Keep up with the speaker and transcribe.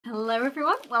Hello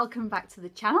everyone, welcome back to the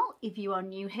channel. If you are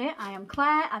new here, I am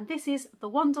Claire and this is The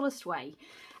Wanderlust Way.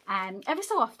 Every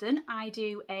so often I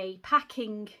do a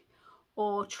packing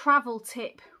or travel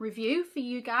tip review for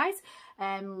you guys,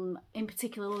 in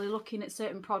particularly looking at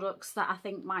certain products that I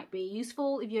think might be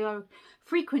useful if you're a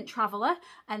frequent traveller,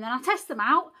 and then I test them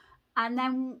out and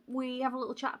then we have a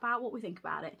little chat about what we think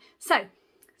about it. So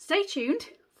stay tuned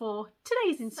for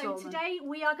today's installment. So today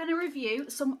we are going to review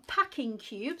some packing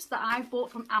cubes that I've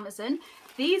bought from Amazon.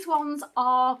 These ones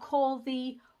are called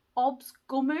the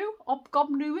OBSGUMU,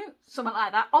 something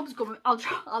like that. OBSGUMU.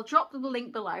 I'll drop the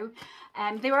link below.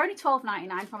 They were only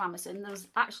 $12.99 from Amazon. There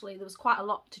was quite a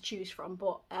lot to choose from,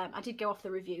 but I did go off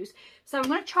the reviews. So I'm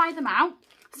going to try them out,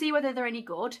 see whether they're any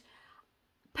good.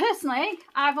 Personally,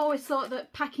 I've always thought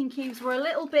that packing cubes were a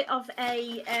little bit of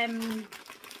a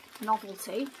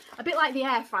novelty, a bit like the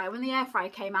air fryer. When the air fryer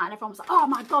came out and everyone was like, oh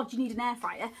my god, you need an air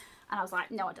fryer, and I was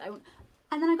like, no I don't,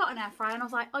 and then I got an air fryer and I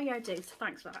was like, oh yeah I do, so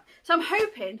thanks for that. So I'm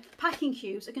hoping packing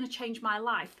cubes are going to change my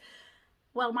life,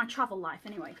 well, my travel life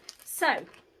anyway. So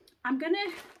I'm going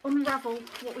to unravel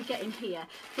what we get in here.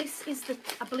 This is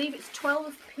I believe it's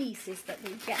 12 pieces that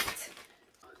we get.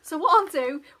 So what I'll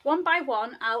do, one by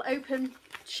one, I'll open,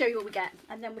 show you what we get,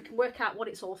 and then we can work out what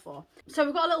it's all for. So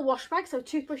we've got a little wash bag, so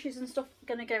toothbrushes and stuff are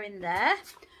going to go in there.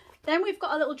 Then we've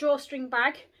got a little drawstring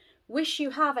bag. Wish you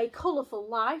have a colourful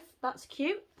life. That's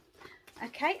cute.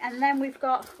 Okay, and then we've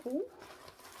got, we've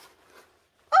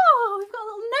got a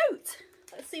little note.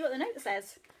 Let's see what the note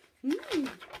says.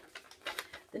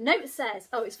 The note says,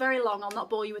 oh, it's very long. I'll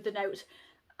not bore you with the note.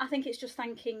 I think it's just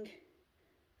thanking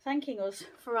us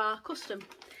for our custom.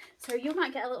 So you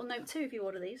might get a little note too if you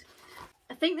order these.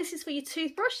 I think this is for your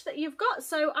toothbrush that you've got.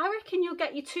 So I reckon you'll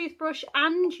get your toothbrush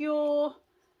and your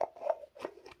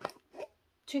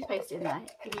toothpaste in there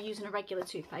if you're using a regular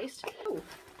toothpaste. Oh,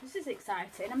 this is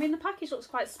exciting. I mean, the package looks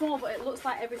quite small, but it looks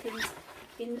like everything's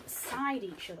inside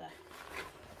each other.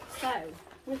 So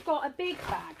we've got a big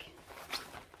bag.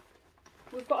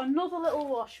 We've got another little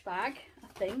wash bag, I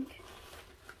think.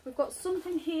 We've got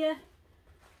something here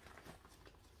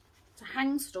to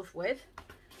hang stuff with.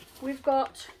 We've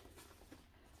got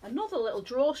another little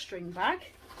drawstring bag.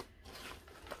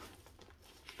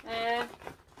 No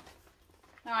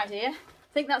idea.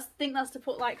 I think that's to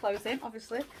put like clothes in,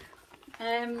 obviously.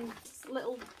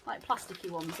 Little like plasticky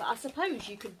ones that I suppose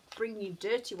you could bring your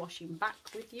dirty washing back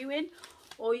with you in,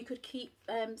 or you could keep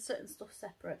certain stuff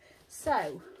separate.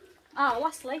 So,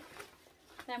 lastly,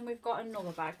 then we've got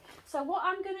another bag. So what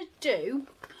I'm going to do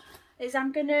is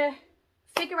I'm going to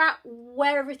figure out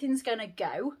where everything's going to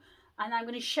go, and I'm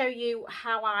going to show you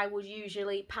how I would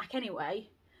usually pack anyway,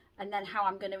 and then how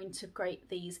I'm going to integrate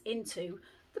these into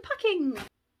the packing.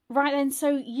 Right then,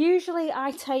 so usually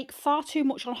I take far too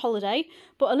much on holiday,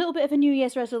 but a little bit of a New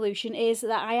Year's resolution is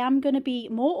that I am going to be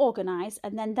more organised,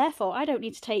 and then therefore I don't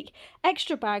need to take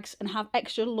extra bags and have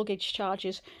extra luggage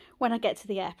charges when I get to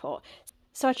the airport.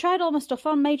 So I tried all my stuff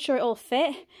on, made sure it all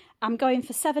fit. I'm going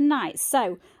for 7 nights,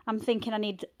 so I'm thinking I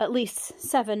need at least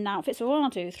 7 outfits. So 1,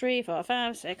 2, 3, 4,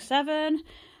 5, 6, 7.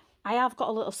 I have got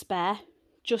a little spare,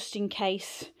 just in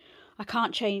case I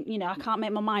can't change, I can't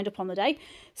make my mind up on the day.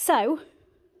 So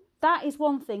that is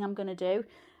one thing I'm going to do,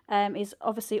 is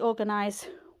obviously organise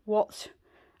what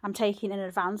I'm taking in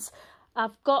advance.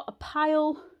 I've got a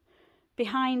pile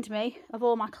behind me of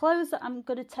all my clothes that I'm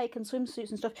going to take, and swimsuits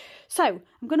and stuff. So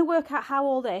I'm going to work out how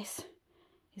all this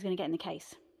is going to get in the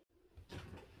case.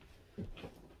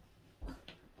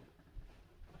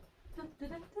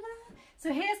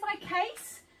 So here's my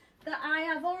case that I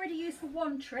have already used for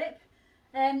one trip.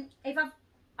 I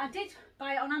did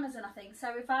buy it on Amazon, I think,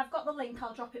 so if I've got the link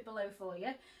I'll drop it below for you.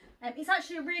 It's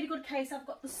actually a really good case. I've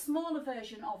got the smaller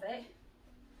version of it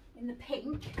in the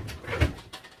pink,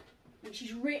 which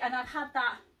is and I've had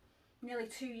that nearly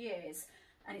 2 years,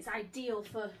 and it's ideal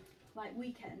for like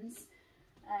weekends.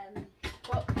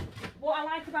 But what I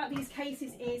like about these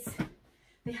cases is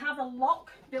they have a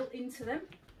lock built into them,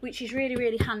 which is really,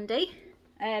 really handy.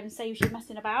 Saves you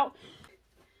messing about.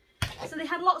 So they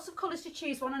had lots of colours to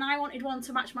choose from, and I wanted one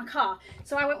to match my car,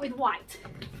 so I went with white.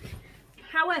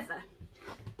 However,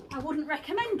 I wouldn't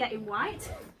recommend getting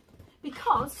white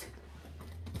because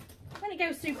when it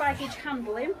goes through baggage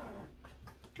handling,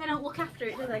 they don't look after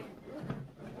it, do they?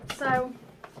 So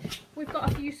we've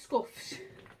got a few scuffs,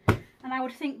 and I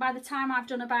would think by the time I've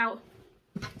done about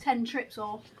 10 trips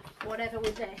or whatever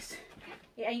with this,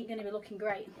 it ain't going to be looking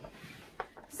great.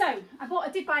 So I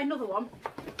did buy another one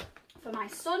for my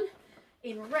son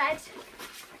in red.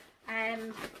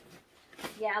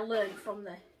 Yeah, I learned from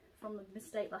the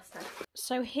mistake last time.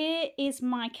 So here is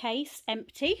my case,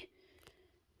 empty.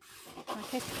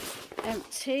 Okay,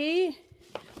 empty.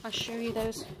 I'll show you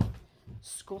those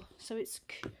scuff. So it's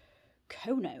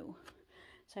Kono.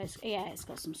 So it's, yeah, it's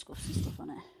got some scuffs and stuff on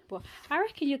it. But I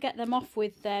reckon you'll get them off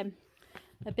with a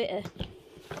bit of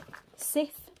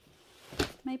Sif,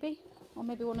 maybe, or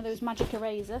maybe one of those magic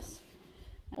erasers.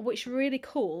 What's really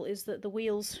cool is that the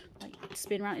wheels like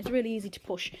spin around. It's really easy to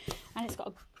push, and it's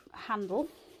got a handle.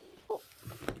 Oh,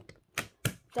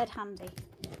 dead handy.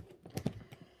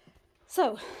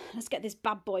 So let's get this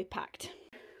bad boy packed.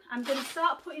 I'm going to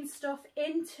start putting stuff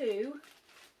into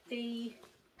the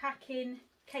packing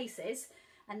cases,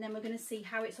 and then we're going to see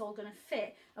how it's all going to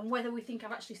fit and whether we think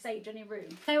I've actually saved any room.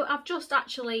 So I've just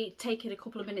actually taken a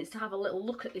couple of minutes to have a little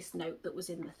look at this note that was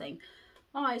in the thing.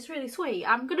 Oh, it's really sweet.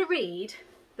 I'm going to read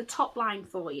the top line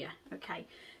for you. Okay,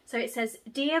 so it says,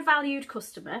 "Dear valued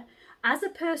customer, as a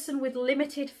person with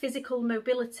limited physical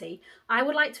mobility, I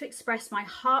would like to express my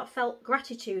heartfelt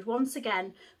gratitude once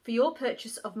again for your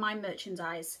purchase of my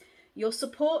merchandise. Your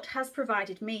support has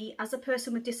provided me, as a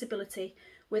person with disability,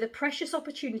 with a precious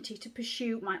opportunity to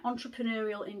pursue my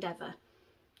entrepreneurial endeavour."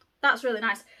 That's really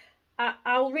nice.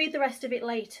 I'll read the rest of it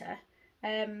later.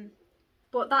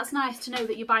 But that's nice to know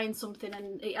that you're buying something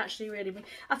and it actually really...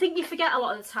 I think you forget a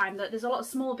lot of the time that there's a lot of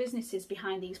small businesses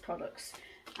behind these products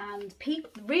and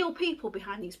real people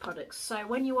behind these products. So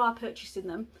when you are purchasing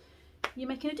them, you're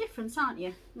making a difference, aren't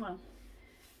you? Well,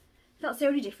 that's the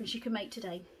only difference you can make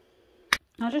today.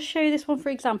 I'll just show you this one for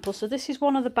example. So this is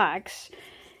one of the bags.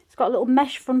 It's got a little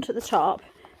mesh front at the top,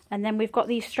 and then we've got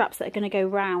these straps that are going to go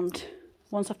round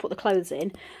once I've put the clothes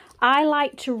in. I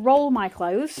like to roll my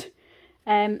clothes.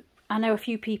 I know a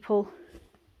few people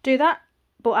do that,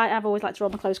 but I've always liked to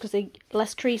roll my clothes because they're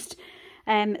less creased.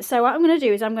 So what I'm going to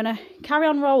do is I'm going to carry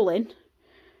on rolling.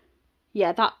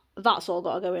 Yeah, that's all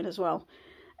got to go in as well.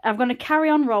 I'm going to carry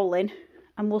on rolling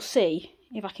and we'll see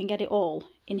if I can get it all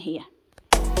in here.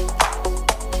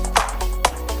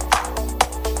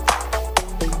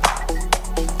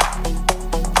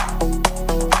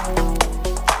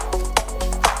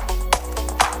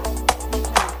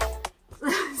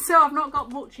 So I've not got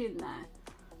much in there,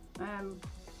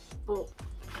 but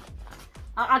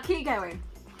I'll keep going.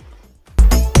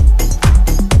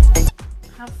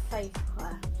 Have faith,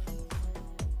 Claire.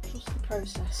 Trust the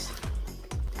process.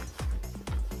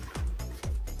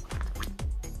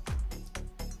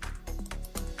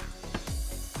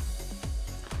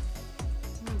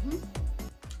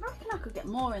 I reckon I could get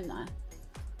more in there.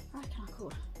 I reckon I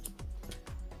could.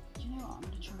 Do you know what? I'm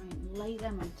going to try and lay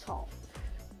them on top.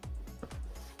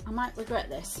 I might regret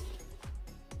this.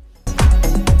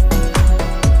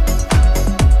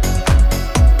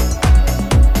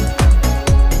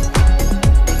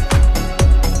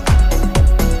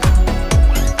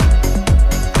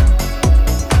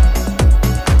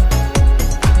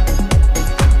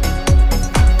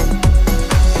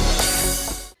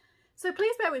 So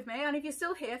please bear with me, and if you're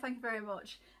still here, thank you very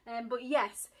much. But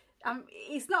yes,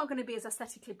 it's not going to be as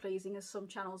aesthetically pleasing as some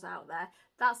channels out there.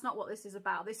 That's not what this is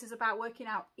about. This is about working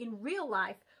out in real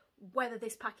life whether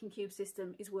this packing cube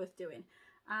system is worth doing.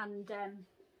 And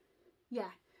yeah,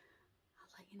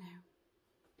 I'll let you know.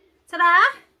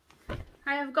 Ta-da!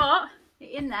 I have got it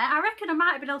in there. I reckon I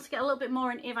might have been able to get a little bit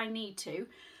more in if I need to.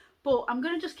 But I'm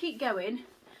going to just keep going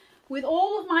with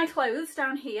all of my clothes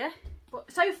down here.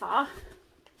 But so far,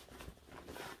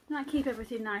 I keep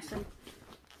everything nice and...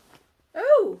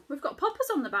 Oh, we've got poppers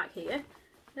on the back here.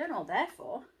 They're not there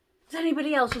for. Does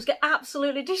anybody else just get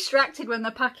absolutely distracted when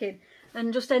they're packing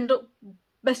and just end up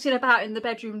messing about in the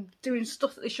bedroom doing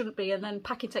stuff that they shouldn't be, and then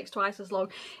packing takes twice as long?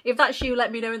 If that's you,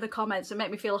 let me know in the comments and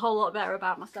make me feel a whole lot better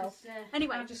about myself.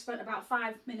 Anyway, I've just spent about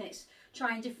 5 minutes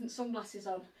trying different sunglasses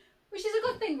on, which is a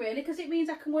good thing really, because it means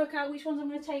I can work out which ones I'm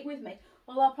going to take with me.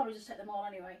 Although I'll probably just take them all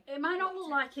anyway. It might not look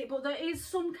like it, but there is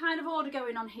some kind of order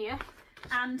going on here.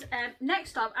 And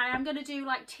next up, I am going to do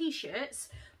like t-shirts,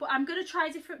 but I'm going to try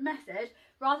a different method.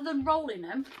 Rather than rolling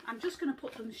them, I'm just going to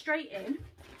put them straight in,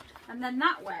 and then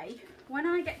that way, when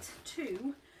I get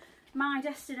to my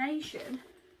destination,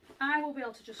 I will be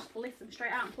able to just lift them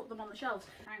straight out and put them on the shelves.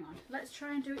 Hang on, let's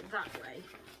try and do it that way.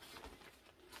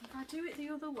 If I do it the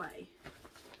other way.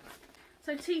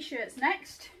 So t-shirts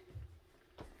next.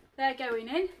 They're going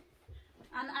in,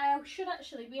 and I should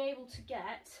actually be able to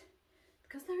get,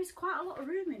 because there is quite a lot of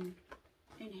room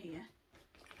in here,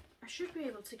 I should be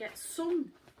able to get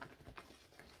some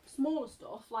smaller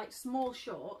stuff, like small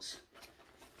shorts.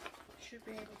 I should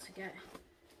be able to get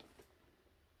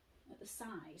at the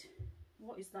side.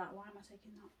 What is that? Why am I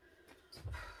taking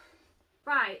that?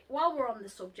 Right, while we're on the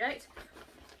subject,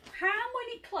 how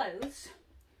many clothes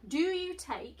do you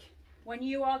take when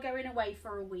you are going away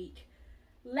for a week?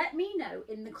 let me know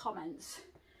in the comments,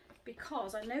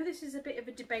 because I know this is a bit of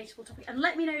a debatable topic, and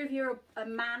let me know if you're a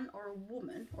man or a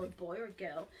woman or a boy or a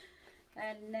girl.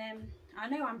 And I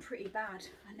know I'm pretty bad.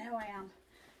 I know I am.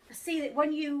 I see that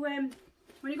when you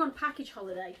go on a package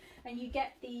holiday and you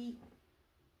get the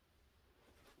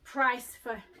price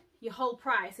for your whole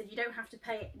price and you don't have to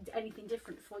pay anything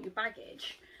different for your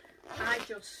baggage, I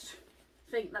just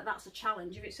think that that's a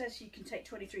challenge. If it says you can take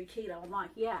 23 kilo, I'm like,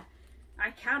 yeah,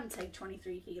 I can take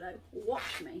 23 kilo.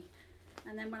 Watch me.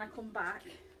 And then when I come back,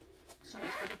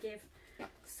 something's got to give.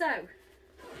 So,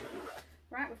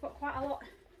 right, we've got quite a lot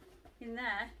in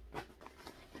there.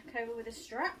 Back over with the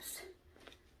straps.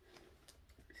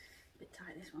 A bit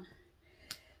tight, this one.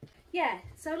 Yeah,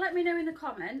 so let me know in the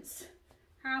comments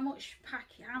how much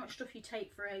stuff you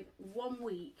take for a 1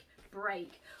 week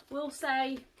break. We'll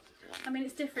say, I mean,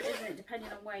 it's different, isn't it,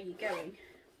 depending on where you're going,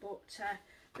 but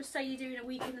just say you're doing a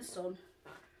week in the sun,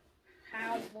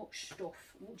 how much stuff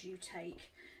would you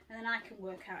take? And then I can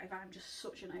work out if I'm just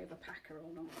such an overpacker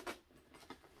or not.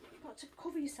 You've got to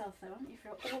cover yourself though, haven't you, for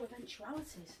all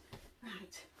eventualities.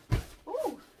 Right.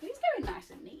 Oh, these going nice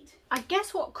and neat. I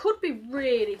guess what could be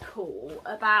really cool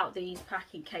about these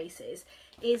packing cases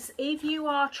is if you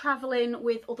are travelling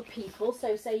with other people,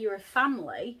 so say you're a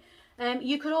family,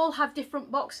 you could all have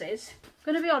different boxes.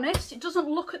 I'm going to be honest, it doesn't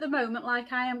look at the moment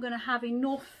like I am going to have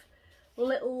enough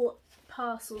little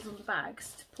parcels and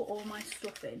bags to put all my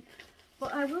stuff in,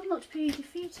 but I will not be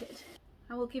defeated.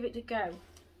 I will give it a go.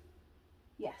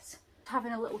 Yes,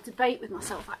 having a little debate with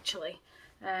myself actually.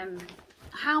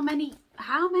 How many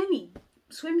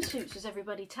swimsuits does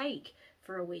everybody take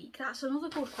for a week? That's another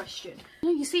good question.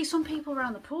 You see some people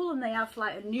around the pool and they have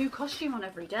like a new costume on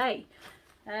every day.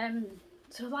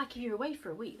 So like if you're away for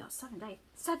a week, that's 7 days,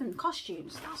 7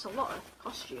 costumes. That's a lot of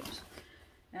costumes.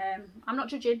 I'm not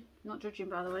judging,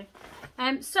 by the way.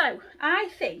 So I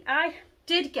think I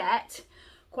did get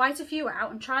quite a few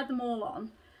out and tried them all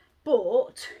on,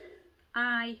 but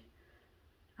I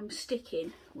am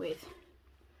sticking with,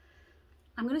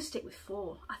 I'm going to stick with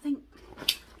 4. I think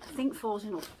 4's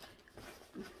enough.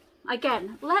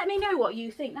 Again, let me know what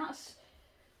you think. That's,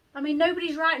 I mean,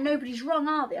 nobody's right, nobody's wrong,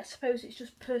 are they? I suppose it's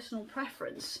just personal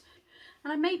preference.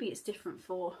 And maybe it's different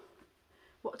for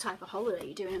what type of holiday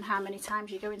you're doing and how many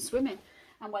times you're going swimming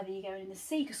and whether you're going in the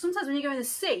sea. Because sometimes when you go in the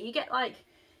sea, you get like,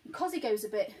 because it goes a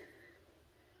bit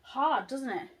hard, doesn't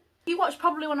it? If you watched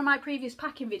probably one of my previous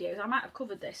packing videos, I might have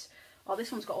covered this. Oh,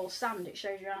 this one's got all sand, it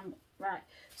shows you I'm right.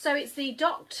 So it's the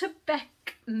Dr.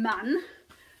 Beckman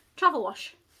travel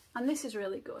wash. And this is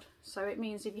really good. So it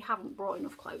means if you haven't brought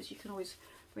enough clothes, you can always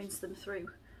rinse them through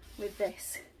with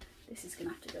this. This is going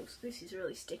to have to go, this is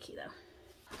really sticky though.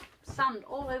 Sand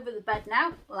all over the bed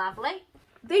now, lovely.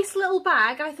 This little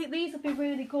bag, I think these would be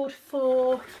really good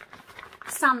for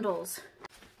sandals.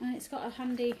 And it's got a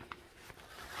handy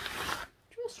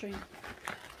drawstring.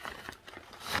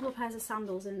 A couple of pairs of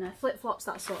sandals in there, flip-flops,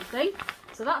 that sort of thing.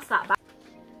 So that's that bag.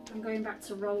 I'm going back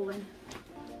to rolling.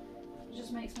 It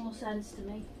just makes more sense to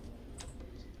me.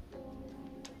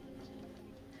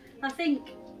 I think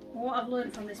what I've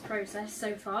learned from this process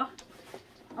so far,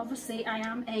 obviously I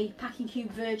am a packing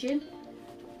cube virgin.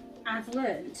 I've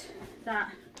learned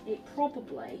that it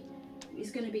probably is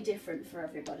going to be different for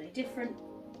everybody, different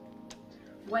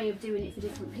way of doing it for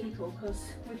different people,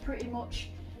 because we pretty much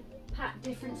pack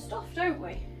different stuff, don't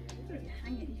we? You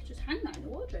can just hang that in the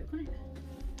wardrobe, can't you?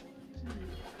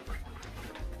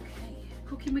 Okay,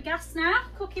 cooking with gas now,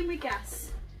 cooking with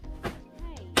gas.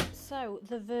 Okay, so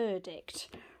the verdict.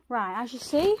 Right, as you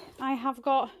see, I have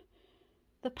got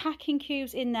the packing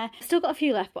cubes in there. Still got a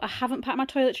few left, but I haven't packed my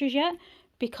toiletries yet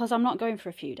because I'm not going for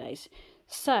a few days.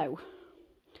 So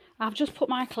I've just put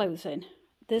my clothes in.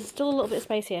 There's still a little bit of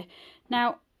space here.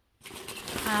 Now,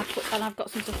 I've got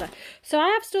some stuff there. So I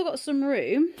have still got some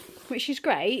room, which is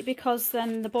great because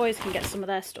then the boys can get some of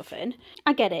their stuff in.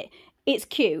 I get it. It's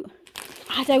cute.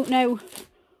 I don't know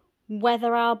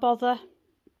whether I'll bother,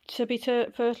 to be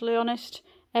perfectly honest,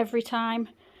 every time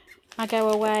I go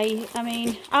away. I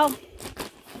mean,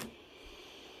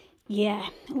 yeah.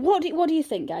 What do you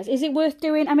think, guys? Is it worth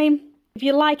doing? I mean, if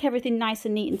you like everything nice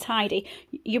and neat and tidy,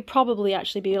 you'll probably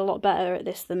actually be a lot better at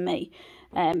this than me.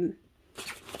 And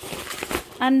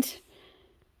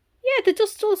yeah, there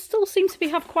does still seems to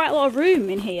have quite a lot of room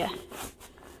in here.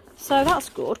 So that's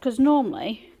good, because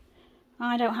normally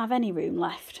I don't have any room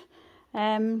left.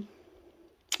 Well,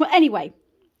 anyway,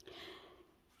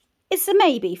 it's a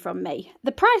maybe from me.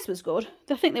 The price was good.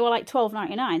 I think they were like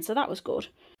 $12.99, so that was good.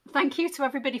 Thank you to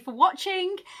everybody for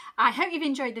watching. I hope you've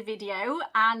enjoyed the video,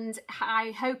 and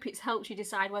I hope it's helped you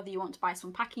decide whether you want to buy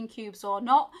some packing cubes or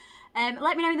not.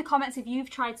 Let me know in the comments if you've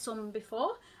tried some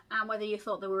before and whether you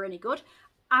thought they were any good.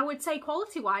 I would say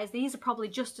quality wise, these are probably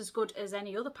just as good as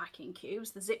any other packing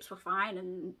cubes. The zips were fine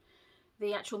and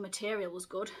the actual material was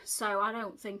good, so I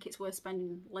don't think it's worth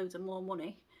spending loads of more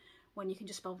money when you can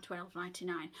just spend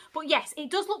 £12.99. But yes,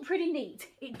 it does look pretty neat.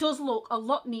 It does look a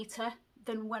lot neater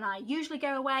than when I usually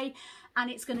go away, and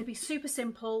it's going to be super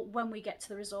simple when we get to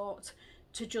the resort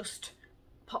to just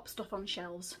pop stuff on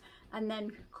shelves, and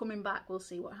then coming back we'll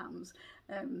see what happens.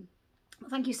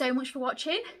 Thank you so much for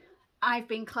watching. I've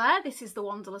been Claire, this is The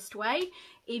Wanderlust Way.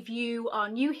 If you are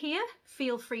new here,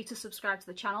 feel free to subscribe to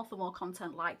the channel for more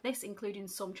content like this, including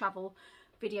some travel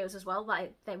videos as well. I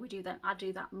do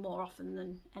that more often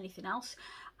than anything else.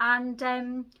 And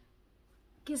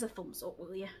give us a thumbs up,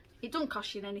 will you? It doesn't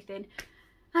cost you anything,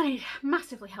 and it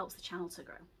massively helps the channel to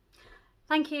grow.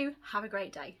 Thank you, have a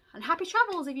great day, and happy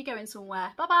travels if you're going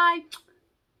somewhere. Bye bye.